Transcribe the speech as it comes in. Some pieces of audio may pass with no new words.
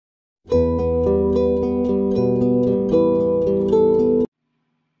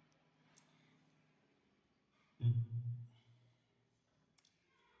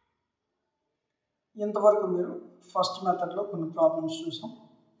ఇంతవరకు మీరు ఫస్ట్ మెథడ్లో కొన్ని ప్రాబ్లమ్స్ చూసాం.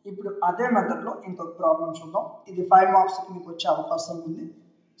 ఇప్పుడు అదే మెథడ్లో ఇంకొక ప్రాబ్లమ్ చూద్దాం. ఇది 5 మార్క్స్కి మీకు వచ్చే అవకాశం ఉంది.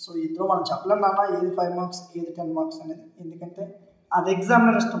 సో ఇందులో మనం చెప్పలేం నాన్న ఏది 5 మార్క్స్ ఏది 10 మార్క్స్ అనేది, ఎందుకంటే అది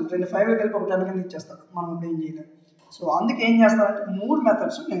ఎగ్జామినర్ ఇష్టం. 5 కలిపి ఒక 10 కింద ఇచ్చేస్తారు, మనం ఇప్పుడు ఏం చేయలేం. సో అందుకే ఏం చేస్తారంటే 3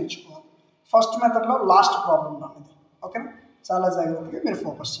 మెథడ్స్ నేర్చుకోవాలి. ఫస్ట్ మెథడ్లో లాస్ట్ ప్రాబ్లం అనేది, ఓకేనా? చాలా జాగ్రత్తగా మీరు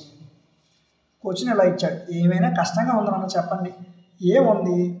ఫోకస్ చేయండి. క్వశ్చన్ ఇలా ఇచ్చాడు, ఏమైనా కష్టంగా ఉందన్న చెప్పండి.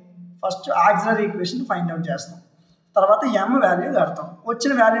 ఏముంది, first auxiliary equation find out చేస్తాం, తర్వాత m వాల్యూ కడతాం,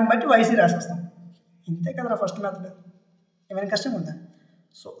 వచ్చిన వాల్యూని బట్టి వైసీ రాసేస్తాం. ఇంతే కదరా ఫస్ట్ మెథడ్. ఏమైనా కష్టంగా ఉందా?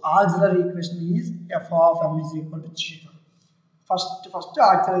 So auxiliary equation is f of m is equal to 0. First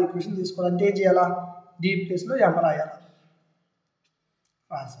auxiliary equation తీసుకోవాలంటే ఏం చేయాలా, d ప్లేస్లో m రాయాలి,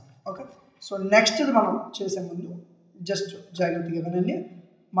 రాసాం. ఓకే, సో నెక్స్ట్ మనం చేసే ముందు జస్ట్ జాగ్రత్తగా వినండి.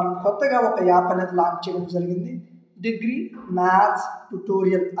 మనం కొత్తగా ఒక యాప్ అనేది లాంచ్ చేయడం జరిగింది. డిగ్రీ మ్యాథ్స్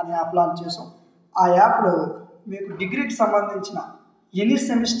ట్యుటోరియల్ అనే యాప్ లాంచ్ చేసాం. ఆ యాప్లో మీకు డిగ్రీకి సంబంధించిన any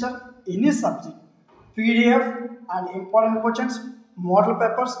semester any subject PDF and important questions, model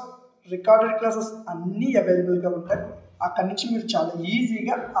papers, recorded classes అన్నీ అవైలబుల్గా ఉంటాయి. అక్కడి నుంచి మీరు చాలా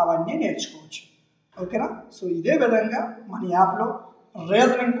ఈజీగా అవన్నీ నేర్చుకోవచ్చు. ఓకేనా? సో ఇదే విధంగా మన యాప్లో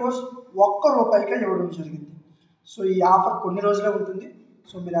రీజనింగ్ కోర్స్ ₹1 ఇవ్వడం జరిగింది. సో ఈ ఆఫర్ కొన్ని రోజులే ఉంటుంది.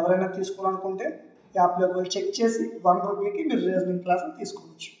 సో మీరు ఎవరైనా తీసుకోవాలనుకుంటే యాప్లో చెక్ చేసి ₹1కి మీరు రీజనింగ్ క్లాస్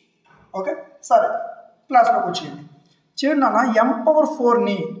తీసుకోవచ్చు. ఓకే, సరే క్లాస్లోకి వచ్చేయండి. చేయండి నాన్న,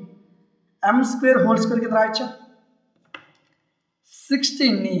 m⁴ని m² కింద రాయచ్చా,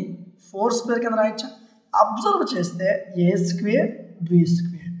 16ని 4² కింద రాయచ్చా. అబ్జర్వ్ చేస్తే a² b²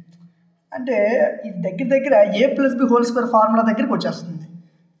 అంటే ఇది దగ్గర a + b² ఫార్ములా దగ్గరికి వచ్చేస్తుంది.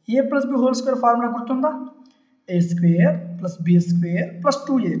 a + b² ఫార్ములా గుర్తుందా? a² + b² +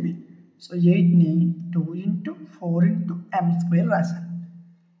 2ab. So 8ని 2 × 4 × m²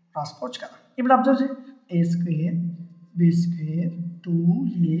 రాసుకోవచ్చు కదా. ఇప్పుడు అబ్జర్వ్ చేయి, a² b²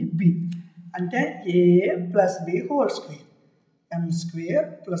 2ab అంటే a + b² m²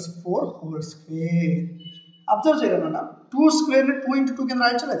 + 4² అబ్జర్వ్ చేయగలన్నా. 2² 2 × 2 కింద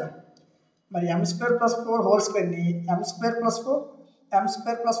రాయొచ్చు లేదా? మరి m² + 4² m² + 4 m²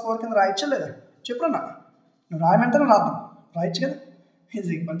 + 4 కింద రాయొచ్చు లేదా? చెప్పున్నా, నువ్వు రాయమంటే రాద్దాం, రాయొచ్చు కదా. Is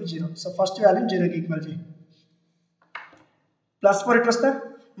equal to 0. So first value 0కి ఈక్వల్ చేయి. +4 ఇటు వస్తే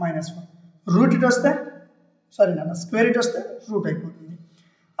 -4, రూట్ ఇటు వస్తే సారీ నాన్న స్క్వేర్ ఇటు వస్తే రూట్ అయిపోతుంది.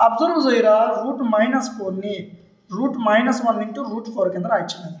 అబ్జర్వ్ చేయరా, √-4ని √-1 × √4 కింద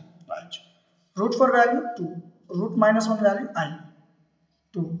రాయొచ్చు కదా, రాయొచ్చు. √4 వాల్యూ 2, √-1 వాల్యూ i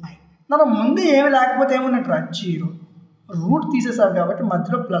 2i. మనం ముందు ఏమి లేకపోతే ఏమున్నట్టు 0, రూట్ తీసేసారు కాబట్టి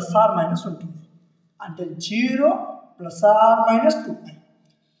మధ్యలో +or- ఉంటుంది, అంటే 0 ± 2i.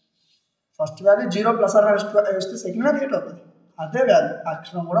 ఫస్ట్ వాల్యూ 0 ± 2i వస్తే సెకండ్ వాల్యూ 8 అవుతుంది. అదే వాల్యూ,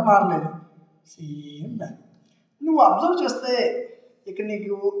 అక్షరం కూడా మారలేదు, సేమ్ వాల్యూ. నువ్వు అబ్జర్వ్ చేస్తే ఇక్కడ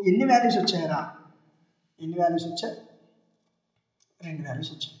నీకు ఎన్ని వాల్యూస్ వచ్చాయరా? ఎన్ని వాల్యూస్ వచ్చాయి? 2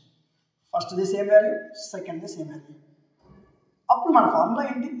 వాల్యూస్ వచ్చాయి. ఫస్ట్ది సేమ్ వాల్యూ, సెకండ్ది సేమ్ వాల్యూ. అప్పుడు మన ఫార్ములా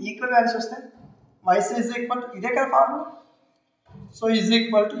ఏంటి? ఈక్వల్ వాల్యూస్ వస్తే వైసీ ఈజ్ ఈక్వల్ టు ఇదే కదా formula. So is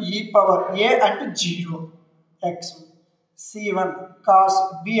equal to e⁴ a అంటే 0 x, c1 cos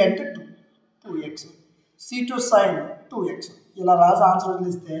b అంటే 2x, c2 sin 2x. ఇలా రాసి ఆన్సర్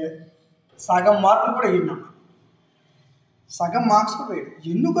వదిలిస్తే సగం మార్కులు కూడా వేయండి, సగం మార్క్స్ కూడా వేయండి.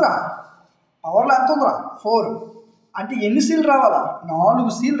 ఎందుకురా, పవర్లో ఎంత ఉందిరా 4 అంటే ఎన్ని సీలు రావాలా? 4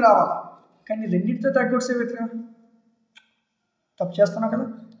 సీలు రావాలా. కానీ రెండింటితో తగ్గొచ్చే పెట్టినా తప్పు చేస్తున్నావు కదా.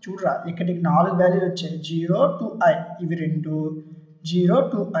 చూడరా, ఇక్కడికి 4 వాల్యూలు వచ్చాయి, 0 2i ఇవి 2, 0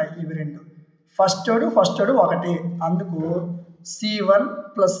 2i ఇవి 2. ఫస్ట్ వాడు 1, అందుకు c1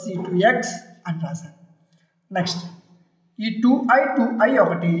 + c2x అని రాశాను. నెక్స్ట్ ఈ 2i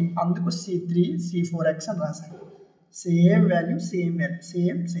 1, అందుకు c3 c4x అని రాశాను. సేమ్ వాల్యూ సేమ్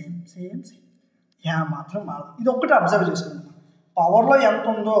మాత్రం మారదు. ఇది ఒక్కటి అబ్జర్వ్ చేసుకుందాం. పవర్లో ఎంత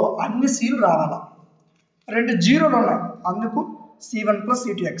ఉందో అన్ని సీలు రావాలా. 2 జీరోలు ఉన్నాయి, అందుకు c1 +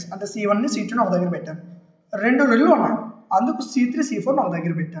 c2x అంటే c1ని c2ని ఒక దగ్గర పెట్టాను. 2 రెళ్ళు ఉన్నాయి, అందుకు c3 c4ని ఒక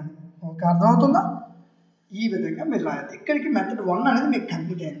దగ్గర పెట్టాను. ఓకే, అర్థమవుతుందా? ఈ విధంగా మీరు రాయాలి. ఇక్కడికి మెథడ్ 1 అనేది మీకు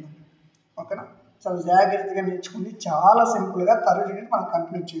కంప్లీట్ అయింది. ఓకేనా? చాలా జాగ్రత్తగా నేర్చుకుని చాలా సింపుల్గా థర్డ్ యూనిట్ మనం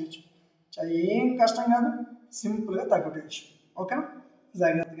కంప్లీట్ చేయొచ్చు. చాలా ఏం కష్టం కాదు, సింపుల్గా తగ్గొచ్చు. ఓకేనా?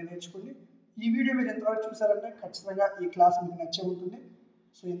 జాగ్రత్తగా నేర్చుకోండి. ఈ వీడియో మీరు ఎంతవరకు చూసారంటే ఖచ్చితంగా ఈ క్లాస్ మీకు నచ్చే ఉంటుంది.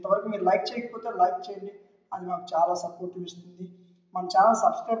 సో ఇంతవరకు మీరు లైక్ చేయకపోతే లైక్ చేయండి, అది మాకు చాలా సపోర్టివ్ ఇస్తుంది. మన ఛానల్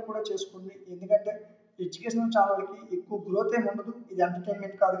సబ్స్క్రైబ్ కూడా చేసుకోండి, ఎందుకంటే ఎడ్యుకేషనల్ ఛానల్కి ఎక్కువ గ్రోత్ ఏమి ఉండదు, ఇది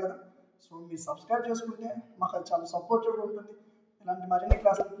ఎంటర్టైన్మెంట్ కాదు కదా. సో మీరు సబ్స్క్రైబ్ చేసుకుంటే మాకు అది చాలా సపోర్టివ్గా ఉంటుంది. ఇలాంటి మరిన్ని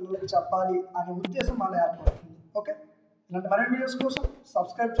క్లాసులు పిల్లలకి చెప్పాలి అనే ఉద్దేశం మళ్ళీ ఏర్పడుతుంది. ఓకే, ఇలాంటి మరిన్ని వీడియోస్ కోసం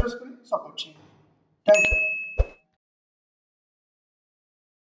సబ్స్క్రైబ్ చేసుకుని సపోర్ట్ చేయండి. Thank you.